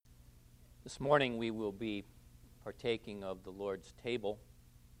This morning we will be partaking of the Lord's table.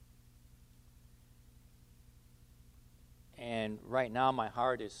 And right now my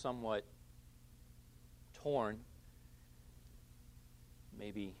heart is somewhat torn.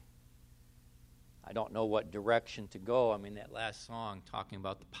 Maybe I don't know what direction to go. I mean, that last song talking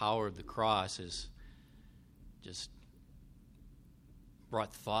about the power of the cross is just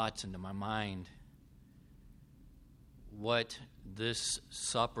brought thoughts into my mind. What this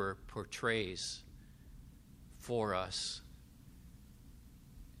supper portrays for us.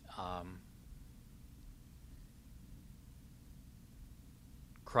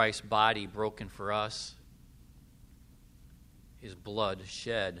 Christ's body broken for us, His blood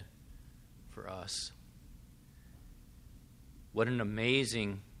shed for us. What an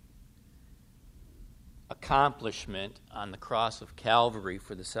amazing accomplishment on the cross of Calvary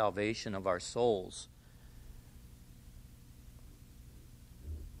for the salvation of our souls.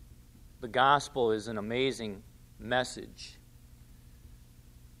 The gospel is an amazing message.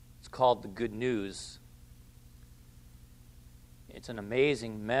 It's called the good news. It's an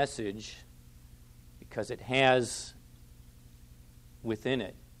amazing message because it has within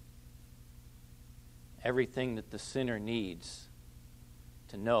it everything that the sinner needs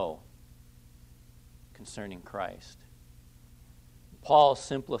to know concerning Christ. Paul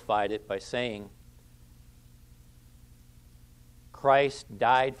simplified it by saying, Christ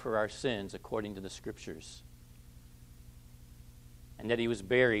died for our sins according to the Scriptures, and that He was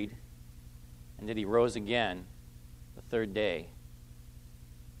buried, and that He rose again the third day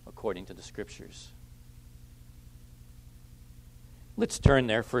according to the Scriptures. Let's turn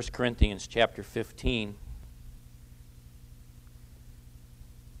there, 1 Corinthians chapter 15.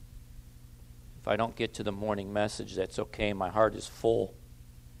 If I don't get to the morning message, that's okay. My heart is full.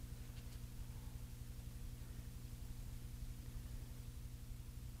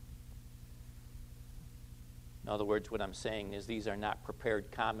 In other words, what I'm saying is these are not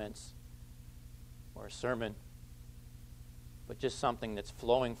prepared comments or a sermon, but just something that's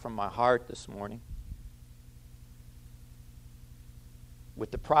flowing from my heart this morning,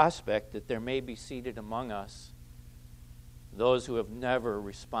 with the prospect that there may be seated among us those who have never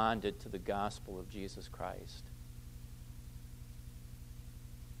responded to the gospel of Jesus Christ.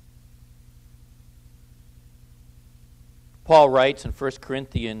 Paul writes in 1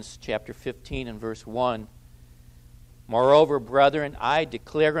 Corinthians chapter 15 and verse 1, Moreover, brethren, I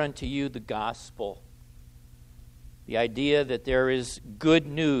declare unto you the gospel. The idea that there is good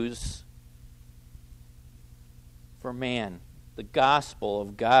news for man. The gospel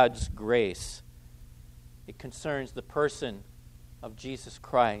of God's grace. It concerns the person of Jesus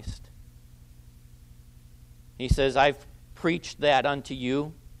Christ. He says, I've preached that unto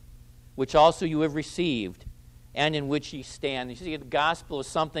you, which also you have received, and in which ye stand. You see, the gospel is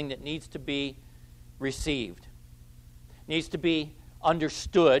something that needs to be received. Needs to be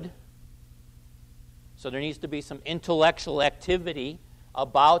understood. So there needs to be some intellectual activity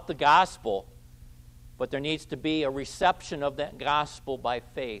about the gospel, but there needs to be a reception of that gospel by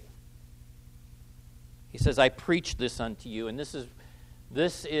faith. He says, I preach this unto you, and this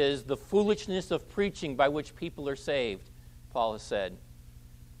is the foolishness of preaching by which people are saved, Paul has said.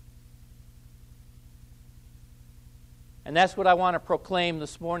 And that's what I want to proclaim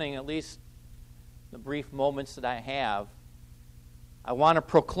this morning, at least the brief moments that I have. I want to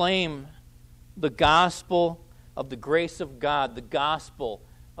proclaim the gospel of the grace of God, the gospel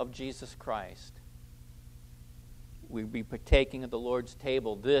of Jesus Christ. We'll be partaking of the Lord's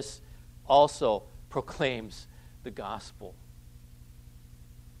table. This also proclaims the gospel.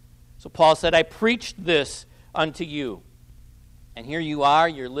 So Paul said, I preached this unto you. And here you are,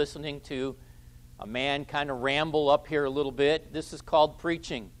 you're listening to a man kind of ramble up here a little bit. This is called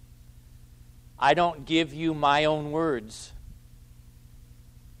preaching. I don't give you my own words.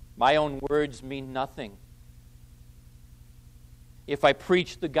 My own words mean nothing. If I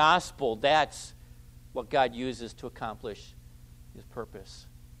preach the gospel, that's what God uses to accomplish His purpose.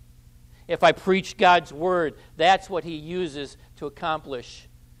 If I preach God's word, that's what He uses to accomplish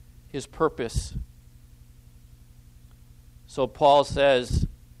His purpose. So Paul says,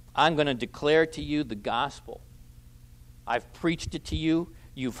 I'm going to declare to you the gospel. I've preached it to you.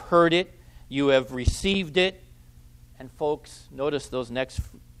 You've heard it. You have received it. And folks, notice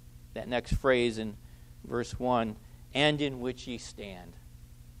that next phrase in verse 1, and in which ye stand.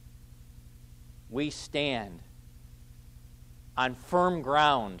 We stand on firm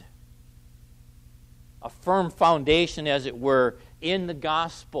ground, a firm foundation, as it were, in the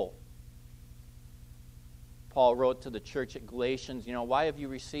gospel. Paul wrote to the church at Galatians, why have you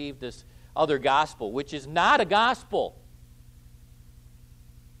received this other gospel, which is not a gospel?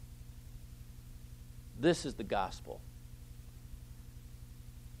 This is the gospel.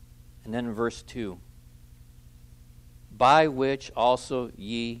 And then in verse 2, by which also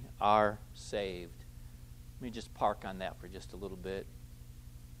ye are saved. Let me just park on that for just a little bit.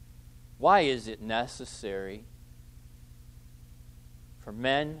 Why is it necessary for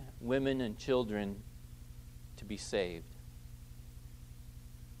men, women, and children to be saved?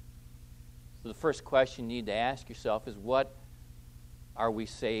 So the first question you need to ask yourself is, what are we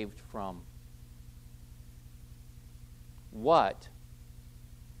saved from? What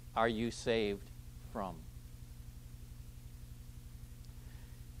are you saved from?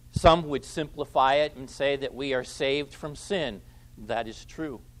 Some would simplify it and say that we are saved from sin. That is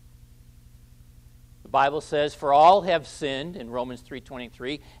true. The Bible says, for all have sinned, in Romans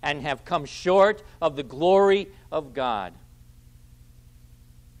 3:23, and have come short of the glory of God.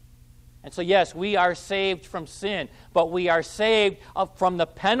 And so yes, we are saved from sin, but we are saved from the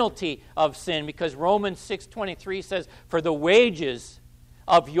penalty of sin, because Romans 6:23 says, for the wages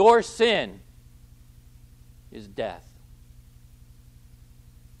of your sin is death.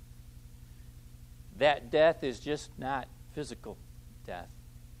 That death is just not physical death,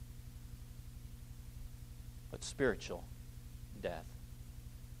 but spiritual death.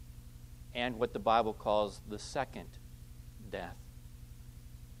 And what the Bible calls the second death.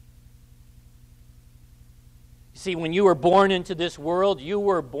 See, when you were born into this world, you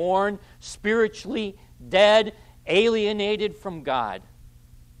were born spiritually dead, alienated from God.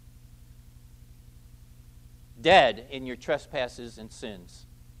 Dead in your trespasses and sins.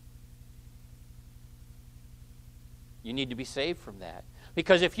 You need to be saved from that.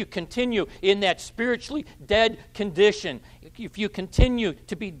 Because if you continue in that spiritually dead condition, if you continue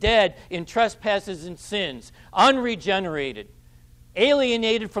to be dead in trespasses and sins, unregenerated,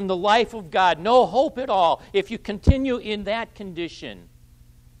 alienated from the life of God, no hope at all, if you continue in that condition,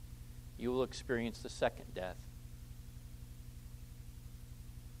 you will experience the second death,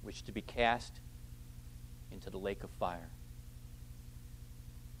 which is to be cast into the lake of fire.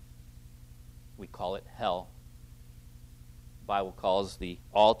 We call it hell. The Bible calls the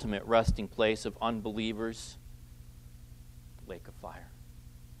ultimate resting place of unbelievers the lake of fire.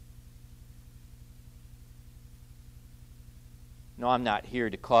 No, I'm not here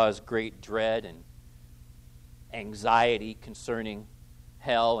to cause great dread and anxiety concerning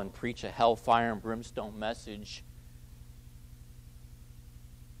hell and preach a hellfire and brimstone message.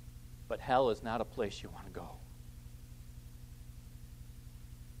 But hell is not a place you want to go.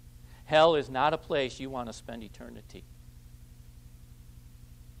 Hell is not a place you want to spend eternity.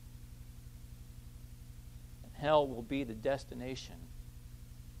 And hell will be the destination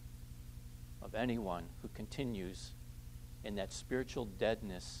of anyone who continues in that spiritual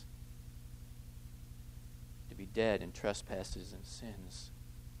deadness, to be dead in trespasses and sins.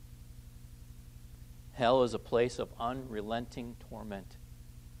 Hell is a place of unrelenting torment.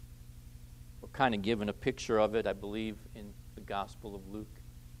 We're kind of given a picture of it, I believe, in the Gospel of Luke.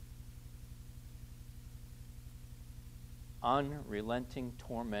 Unrelenting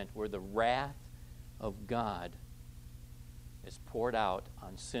torment where the wrath of God is poured out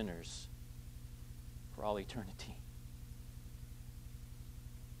on sinners for all eternity.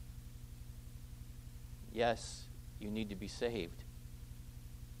 Yes, you need to be saved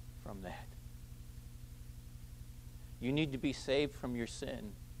from that. You need to be saved from your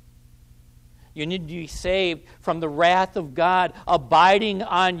sin. You need to be saved from the wrath of God abiding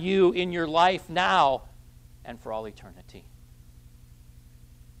on you in your life now and for all eternity.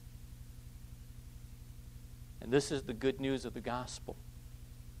 And this is the good news of the gospel.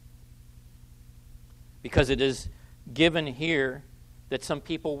 Because it is given here that some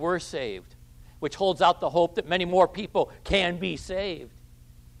people were saved, which holds out the hope that many more people can be saved,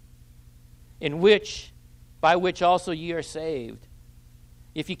 by which also ye are saved,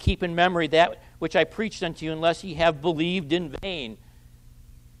 if you keep in memory that which I preached unto you, unless ye have believed in vain.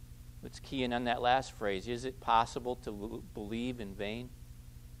 Let's key in on that last phrase. Is it possible to believe in vain?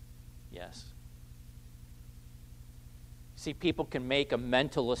 Yes. See, people can make a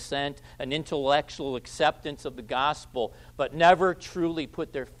mental assent, an intellectual acceptance of the gospel, but never truly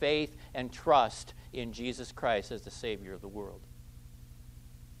put their faith and trust in Jesus Christ as the Savior of the world.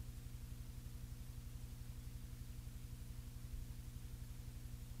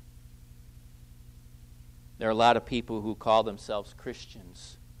 There are a lot of people who call themselves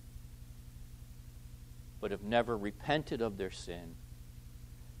Christians, but have never repented of their sin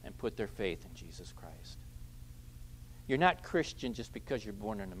and put their faith in Jesus Christ. You're not Christian just because you're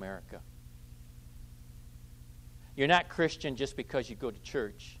born in America. You're not Christian just because you go to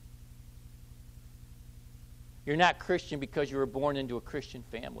church. You're not Christian because you were born into a Christian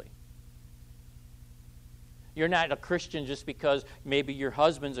family. You're not a Christian just because maybe your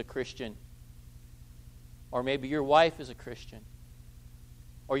husband's a Christian, or maybe your wife is a Christian,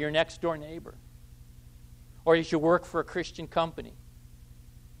 or your next door neighbor, or you should work for a Christian company.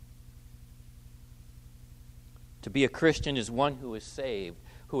 To be a Christian is one who is saved,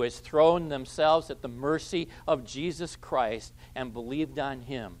 who has thrown themselves at the mercy of Jesus Christ and believed on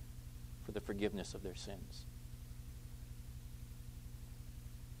Him for the forgiveness of their sins.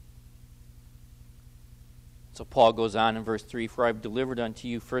 So Paul goes on in verse 3, "For I have delivered unto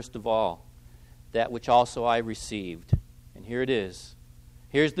you first of all that which also I received." And here it is.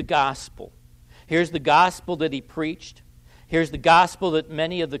 Here's the gospel. Here's the gospel that he preached. Here's the gospel that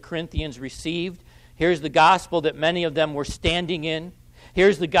many of the Corinthians received. Here's the gospel that many of them were standing in.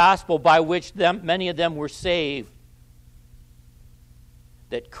 Here's the gospel by which many of them were saved.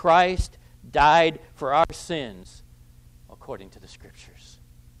 That Christ died for our sins according to the Scriptures.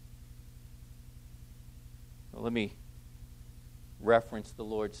 Well, let me reference the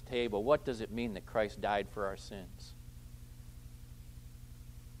Lord's table. What does it mean that Christ died for our sins?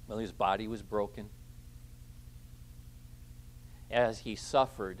 Well, His body was broken as He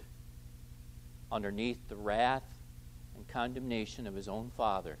suffered underneath the wrath and condemnation of His own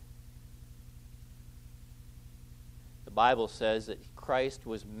Father. The Bible says that Christ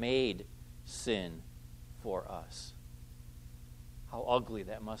was made sin for us. How ugly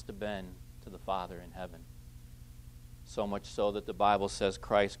that must have been to the Father in heaven. So much so that the Bible says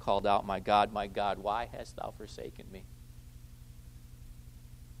Christ called out, my God, why hast thou forsaken me?"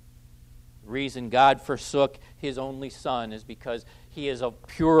 The reason God forsook His only Son is because He is of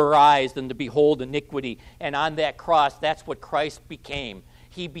purer eyes than to behold iniquity. And on that cross, that's what Christ became.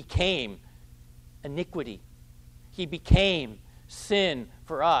 He became iniquity. He became sin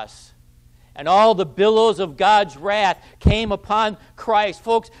for us. And all the billows of God's wrath came upon Christ.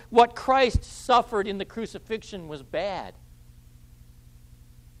 Folks, what Christ suffered in the crucifixion was bad.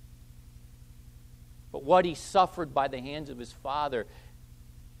 But what He suffered by the hands of His Father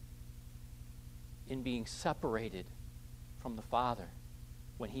in being separated from the Father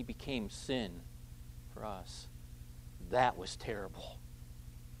when He became sin for us, that was terrible.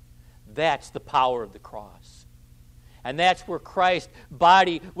 That's the power of the cross. And that's where Christ's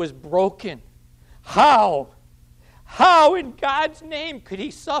body was broken. How? How in God's name could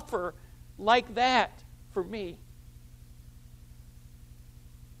He suffer like that for me?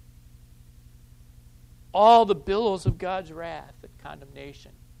 All the billows of God's wrath and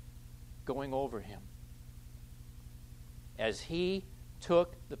condemnation going over Him as He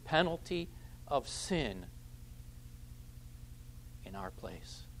took the penalty of sin in our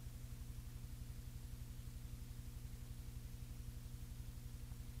place.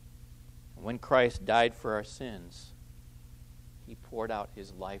 When Christ died for our sins, He poured out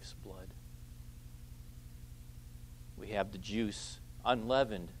His life's blood. We have the juice,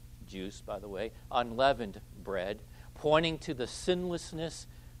 unleavened juice, by the way, unleavened bread, pointing to the sinlessness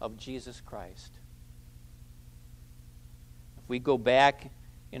of Jesus Christ. If we go back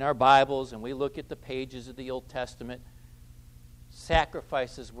in our Bibles and we look at the pages of the Old Testament,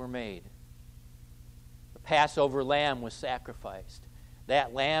 sacrifices were made. The Passover lamb was sacrificed.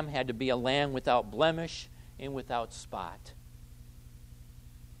 That lamb had to be a lamb without blemish and without spot.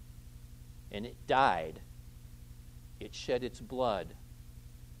 And it died. It shed its blood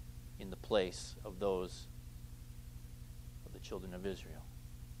in the place of those of the children of Israel.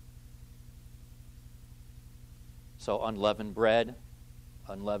 So unleavened bread,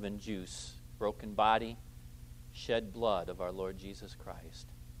 unleavened juice, broken body, shed blood of our Lord Jesus Christ.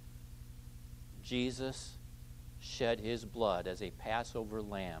 Jesus shed His blood as a Passover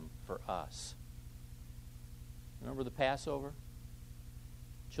lamb for us. Remember the Passover?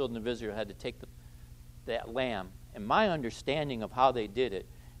 Children of Israel had to take that lamb. And my understanding of how they did it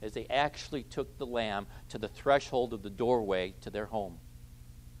is they actually took the lamb to the threshold of the doorway to their home.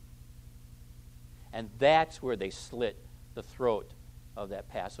 And that's where they slit the throat of that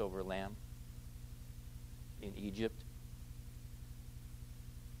Passover lamb in Egypt.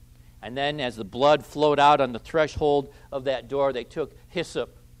 And then as the blood flowed out on the threshold of that door, they took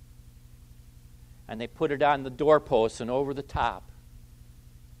hyssop and they put it on the doorposts and over the top.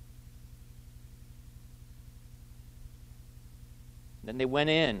 Then they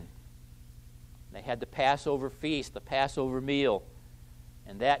went in. They had the Passover feast, the Passover meal.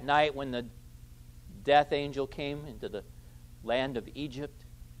 And that night when the death angel came into the land of Egypt,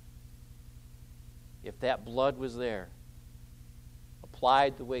 if that blood was there,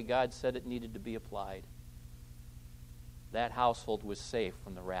 applied the way God said it needed to be applied, that household was safe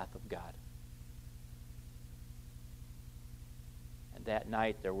from the wrath of God. And that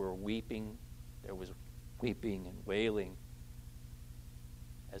night there were weeping, there was weeping and wailing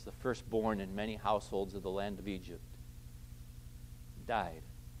as the firstborn in many households of the land of Egypt died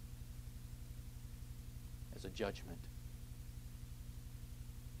as a judgment.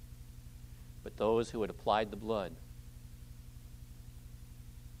 But those who had applied the blood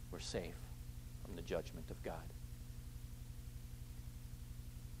were safe from the judgment of God.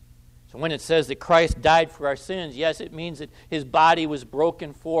 So when it says that Christ died for our sins, yes, it means that his body was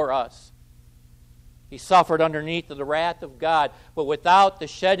broken for us. He suffered underneath the wrath of God. But without the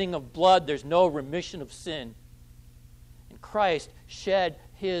shedding of blood, there's no remission of sin. And Christ shed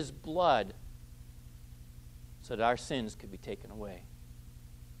his blood so that our sins could be taken away.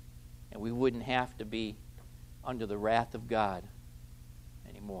 And we wouldn't have to be under the wrath of God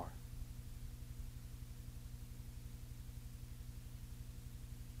anymore.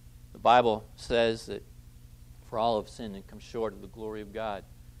 The Bible says that for all have sinned and come short of the glory of God.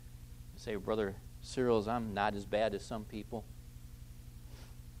 You say, Brother Cyril's, I'm not as bad as some people.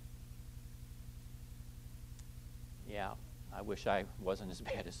 Yeah, I wish I wasn't as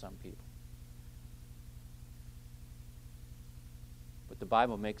bad as some people. But the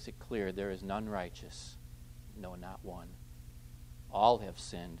Bible makes it clear there is none righteous, no, not one. All have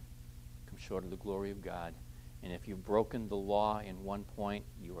sinned, come short of the glory of God. And if you've broken the law in one point,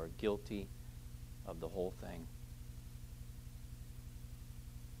 you are guilty of the whole thing.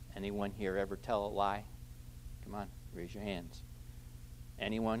 Anyone here ever tell a lie? Come on, raise your hands.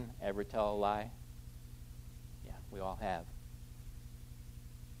 Anyone ever tell a lie? Yeah, we all have.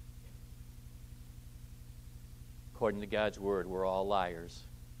 According to God's word, we're all liars.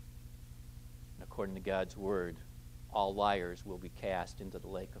 And according to God's word, all liars will be cast into the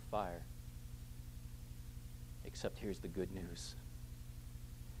lake of fire. Except here's the good news.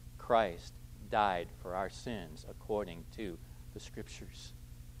 Christ died for our sins according to the Scriptures.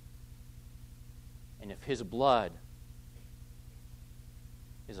 And if his blood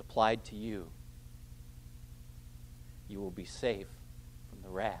is applied to you, you will be safe from the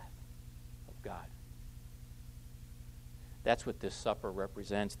wrath of God. That's what this supper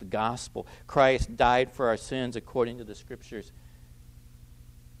represents, the gospel. Christ died for our sins according to the Scriptures.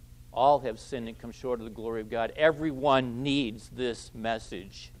 All have sinned and come short of the glory of God. Everyone needs this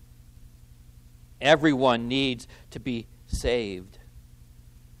message. Everyone needs to be saved.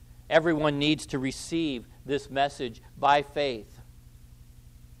 Everyone needs to receive this message by faith.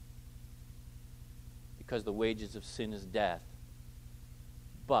 Because the wages of sin is death.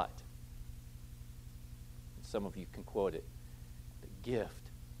 But, and some of you can quote it, the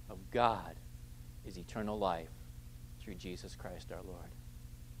gift of God is eternal life through Jesus Christ our Lord.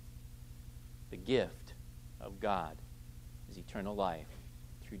 The gift of God is eternal life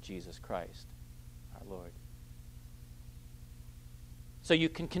through Jesus Christ our Lord. So you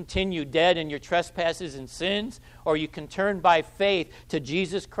can continue dead in your trespasses and sins, or you can turn by faith to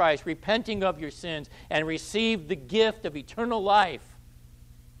Jesus Christ, repenting of your sins, and receive the gift of eternal life,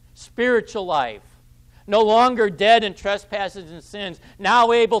 spiritual life. No longer dead in trespasses and sins,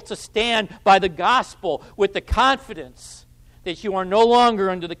 now able to stand by the gospel with the confidence that you are no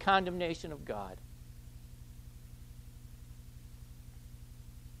longer under the condemnation of God.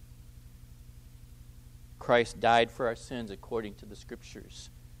 Christ died for our sins according to the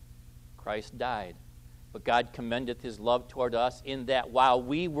Scriptures. Christ died. But God commendeth his love toward us in that while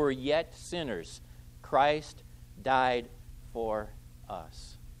we were yet sinners, Christ died for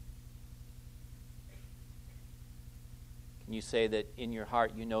us. Can you say that in your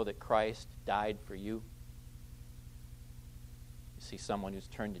heart you know that Christ died for you? You see, someone who's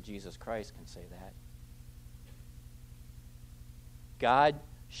turned to Jesus Christ can say that. God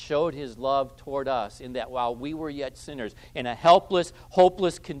showed his love toward us in that while we were yet sinners, in a helpless,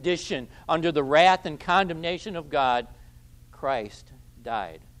 hopeless condition, under the wrath and condemnation of God, Christ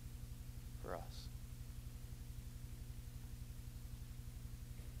died for us.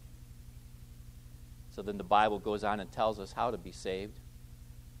 So then the Bible goes on and tells us how to be saved.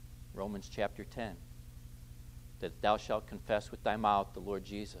 Romans chapter 10. That thou shalt confess with thy mouth the Lord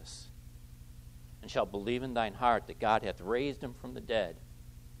Jesus, and shalt believe in thine heart that God hath raised him from the dead,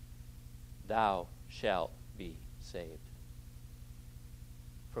 thou shalt be saved.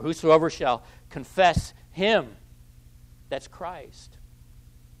 For whosoever shall confess him, that's Christ,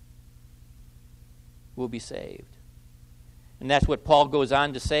 will be saved. And that's what Paul goes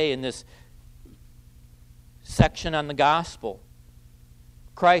on to say in this section on the gospel.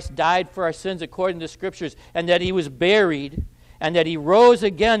 Christ died for our sins according to the Scriptures, and that he was buried, and that he rose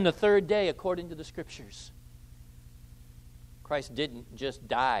again the third day according to the Scriptures. Christ didn't just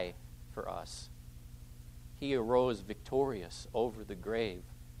die for us. He arose victorious over the grave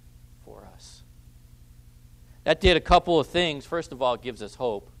for us. That did a couple of things. First of all, it gives us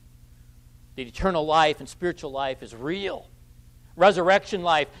hope. The eternal life and spiritual life is real. Resurrection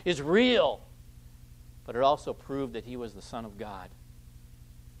life is real. But it also proved that he was the Son of God.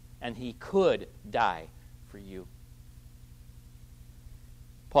 And he could die for you.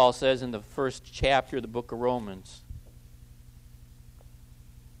 Paul says in the first chapter of the book of Romans,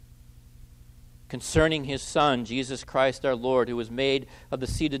 concerning his Son, Jesus Christ our Lord, who was made of the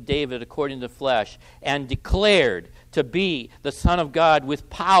seed of David according to the flesh, and declared to be the Son of God with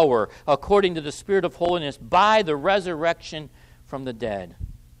power, according to the Spirit of holiness, by the resurrection from the dead.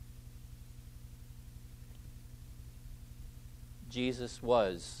 Jesus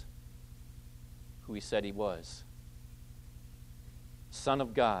was who he said he was. Son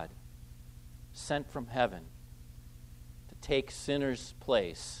of God, sent from heaven to take sinners'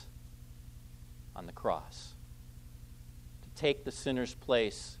 place on the cross. To take the sinner's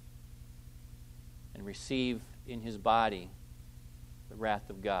place and receive in his body the wrath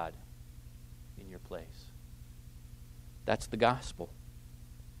of God in your place. That's the gospel.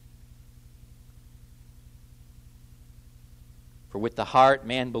 For with the heart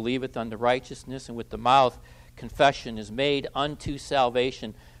man believeth unto righteousness, and with the mouth confession is made unto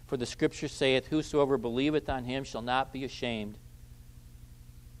salvation. For the Scripture saith, whosoever believeth on him shall not be ashamed.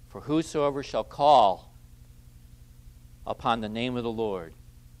 For whosoever shall call upon the name of the Lord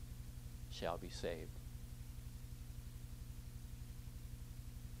shall be saved.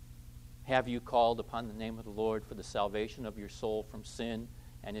 Have you called upon the name of the Lord for the salvation of your soul from sin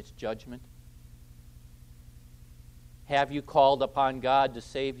and its judgment? Have you called upon God to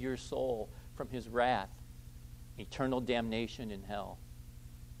save your soul from his wrath, eternal damnation in hell?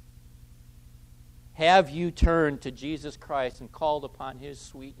 Have you turned to Jesus Christ and called upon his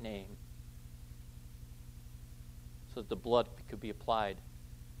sweet name so that the blood could be applied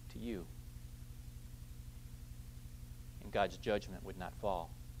to you and God's judgment would not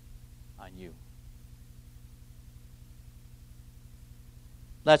fall on you?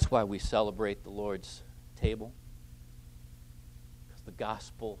 That's why we celebrate the Lord's table. The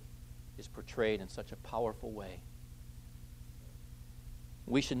gospel is portrayed in such a powerful way.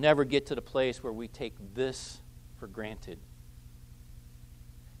 We should never get to the place where we take this for granted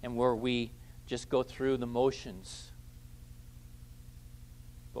and where we just go through the motions,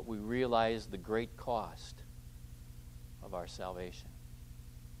 but we realize the great cost of our salvation.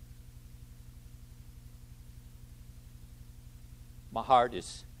 My heart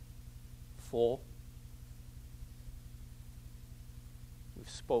is full. We've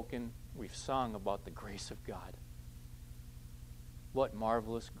spoken, we've sung about the grace of God. What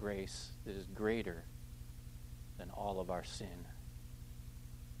marvelous grace that is greater than all of our sin.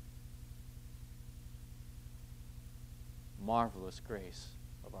 Marvelous grace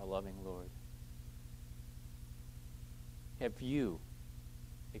of our loving Lord. Have you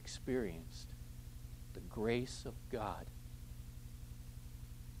experienced the grace of God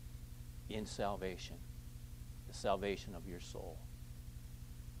in salvation, the salvation of your soul?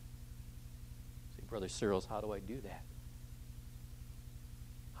 Brother Cyril's, how do I do that?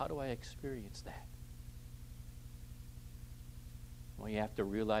 How do I experience that? Well, you have to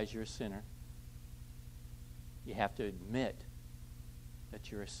realize you're a sinner. You have to admit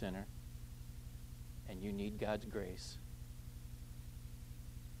that you're a sinner and you need God's grace.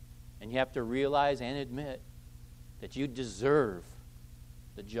 And you have to realize and admit that you deserve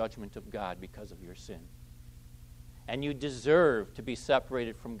the judgment of God because of your sin. And you deserve to be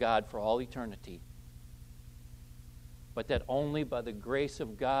separated from God for all eternity. But that only by the grace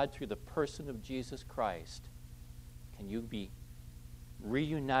of God through the person of Jesus Christ can you be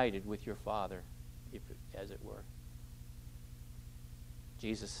reunited with your Father, as it were.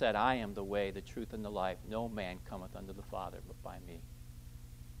 Jesus said, I am the way, the truth, and the life. No man cometh unto the Father but by me.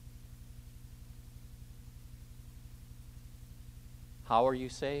 How are you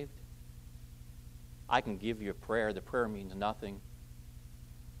saved? I can give you a prayer. The prayer means nothing,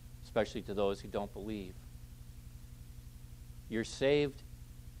 especially to those who don't believe. You're saved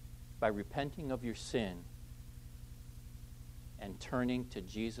by repenting of your sin and turning to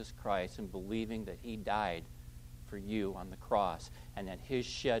Jesus Christ and believing that he died for you on the cross and that his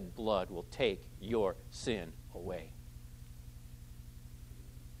shed blood will take your sin away.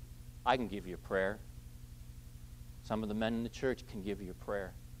 I can give you a prayer. Some of the men in the church can give you a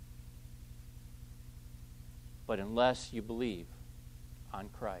prayer. But unless you believe on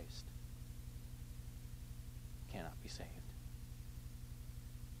Christ, you cannot be saved.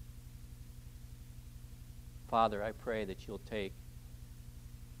 Father, I pray that you'll take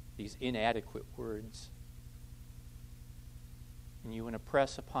these inadequate words and you will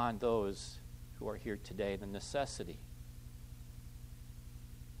impress upon those who are here today the necessity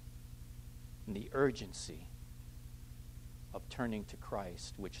and the urgency of turning to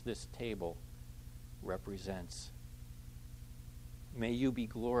Christ, which this table represents. May you be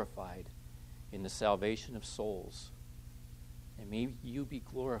glorified in the salvation of souls, and may you be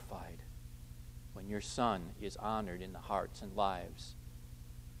glorified when your Son is honored in the hearts and lives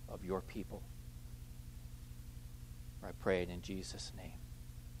of your people. I pray it in Jesus' name.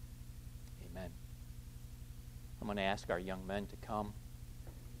 Amen. I'm going to ask our young men to come.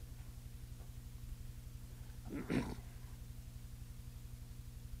 And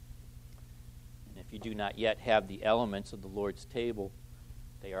if you do not yet have the elements of the Lord's table,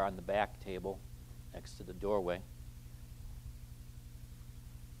 they are on the back table next to the doorway.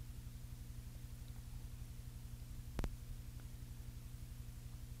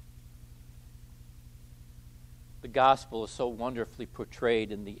 The gospel is so wonderfully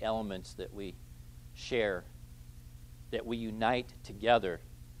portrayed in the elements that we share, that we unite together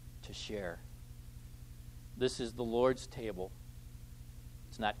to share. This is the Lord's table.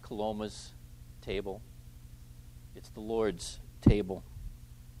 It's not Coloma's table. It's the Lord's table.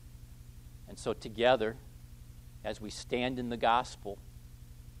 And so together, as we stand in the gospel,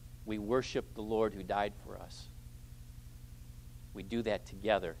 we worship the Lord who died for us. We do that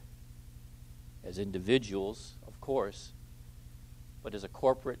together as individuals, of course, but as a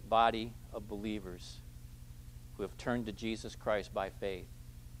corporate body of believers who have turned to Jesus Christ by faith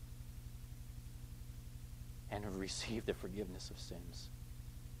and have received the forgiveness of sins.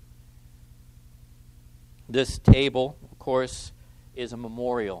 This table, of course, is a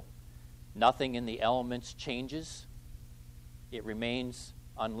memorial. Nothing in the elements changes. It remains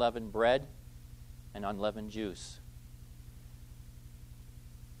unleavened bread and unleavened juice.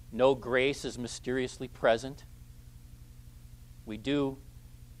 No grace is mysteriously present. We do,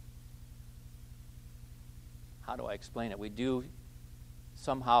 how do I explain it? We do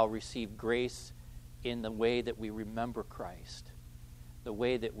somehow receive grace in the way that we remember Christ, the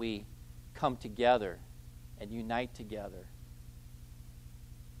way that we come together and unite together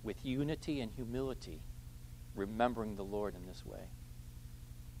with unity and humility, remembering the Lord in this way.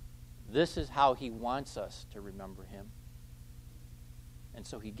 This is how He wants us to remember Him. And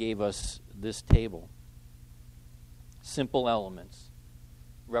so He gave us this table. Simple elements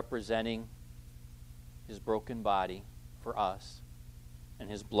representing His broken body for us and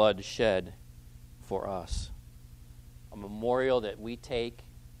His blood shed for us. A memorial that we take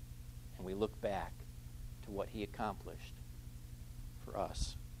and we look back to what He accomplished for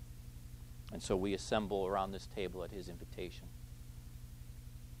us. And so we assemble around this table at His invitation.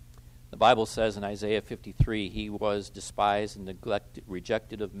 The Bible says in Isaiah 53, He was despised and neglected,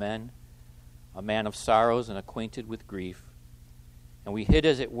 rejected of men, a man of sorrows and acquainted with grief. And we hid,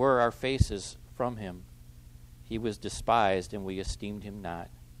 as it were, our faces from Him. He was despised, and we esteemed Him not.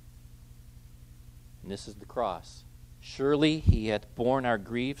 And this is the cross. Surely He hath borne our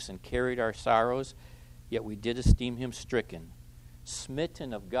griefs and carried our sorrows, yet we did esteem Him stricken,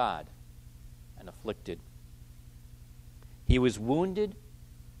 smitten of God, and afflicted. He was wounded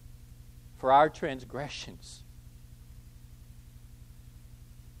for our transgressions.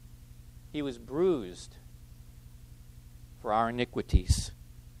 He was bruised for our iniquities.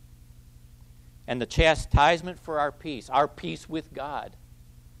 And the chastisement for our peace with God,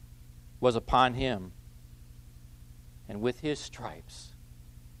 was upon Him. And with His stripes,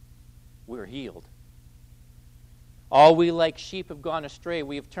 we're healed. All we like sheep have gone astray.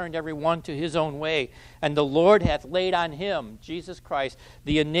 We have turned every one to his own way. And the Lord hath laid on Him, Jesus Christ,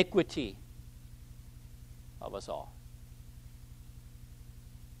 the iniquity of us all.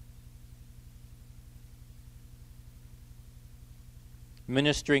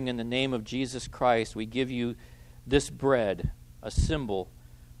 Ministering in the name of Jesus Christ, we give you this bread, a symbol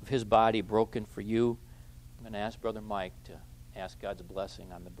of His body broken for you. I'm going to ask Brother Mike to ask God's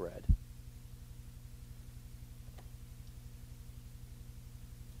blessing on the bread.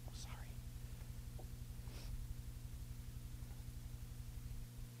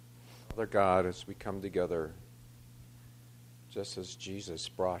 Father God, as we come together, just as Jesus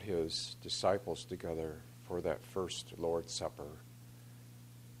brought His disciples together for that first Lord's Supper,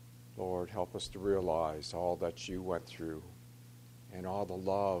 Lord, help us to realize all that You went through and all the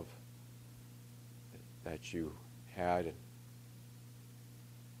love that You had and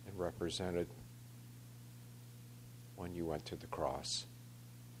represented when You went to the cross.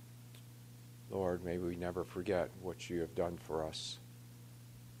 Lord, may we never forget what You have done for us,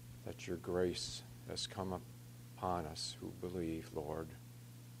 that Your grace has come upon us who believe, Lord.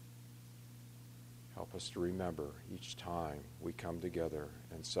 Help us to remember each time we come together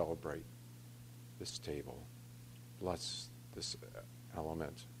and celebrate this table. Bless this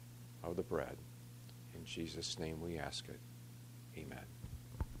element of the bread. In Jesus' name we ask it. Amen.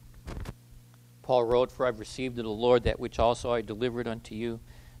 Paul wrote, "For I've received of the Lord that which also I delivered unto you,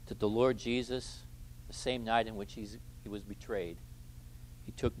 that the Lord Jesus, the same night in which he was betrayed,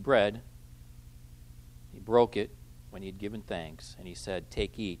 he took bread, he broke it when he had given thanks, and he said,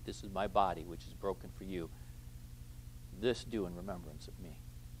 'Take, eat, this is my body, which is broken for you. This do in remembrance of me.'"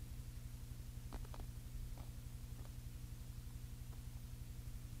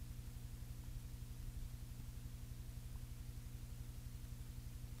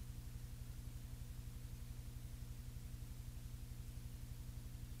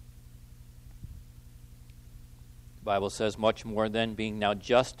 The Bible says, "Much more then, being now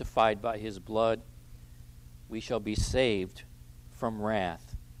justified by his blood, we shall be saved from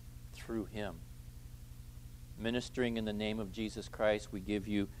wrath through him." Ministering in the name of Jesus Christ, we give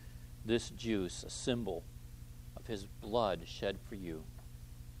you this juice, a symbol of his blood shed for you.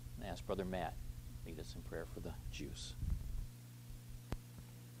 And ask Brother Matt to lead us in prayer for the juice.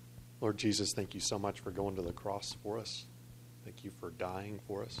 Lord Jesus, thank you so much for going to the cross for us. Thank you for dying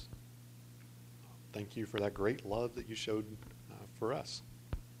for us. Thank you for that great love that you showed for us.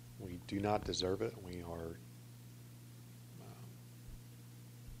 We do not deserve it. We are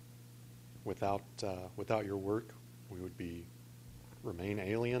without your work, we would remain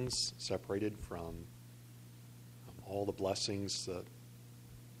aliens, separated from all the blessings that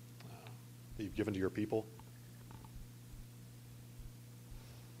you've given to your people.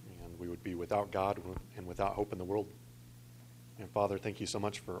 And we would be without God and without hope in the world. And Father, thank you so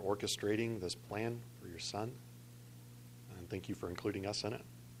much for orchestrating this plan for your Son. And thank you for including us in it.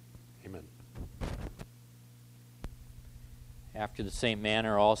 Amen. After the same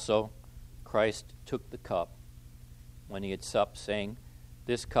manner also, Christ took the cup when he had supped, saying,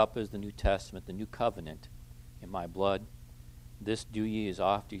 "This cup is the New Testament, the new covenant in my blood. This do ye as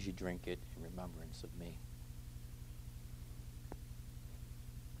oft as ye drink it in remembrance of me."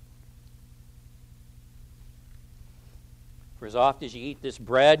 For as oft as ye eat this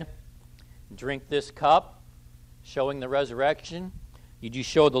bread and drink this cup, showing the resurrection, you do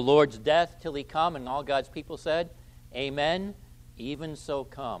show the Lord's death till he come. And all God's people said, "Amen. Even so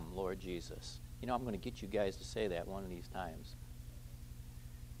come, Lord Jesus." You know, I'm going to get you guys to say that one of these times.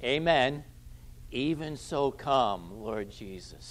 Amen. Even so come, Lord Jesus.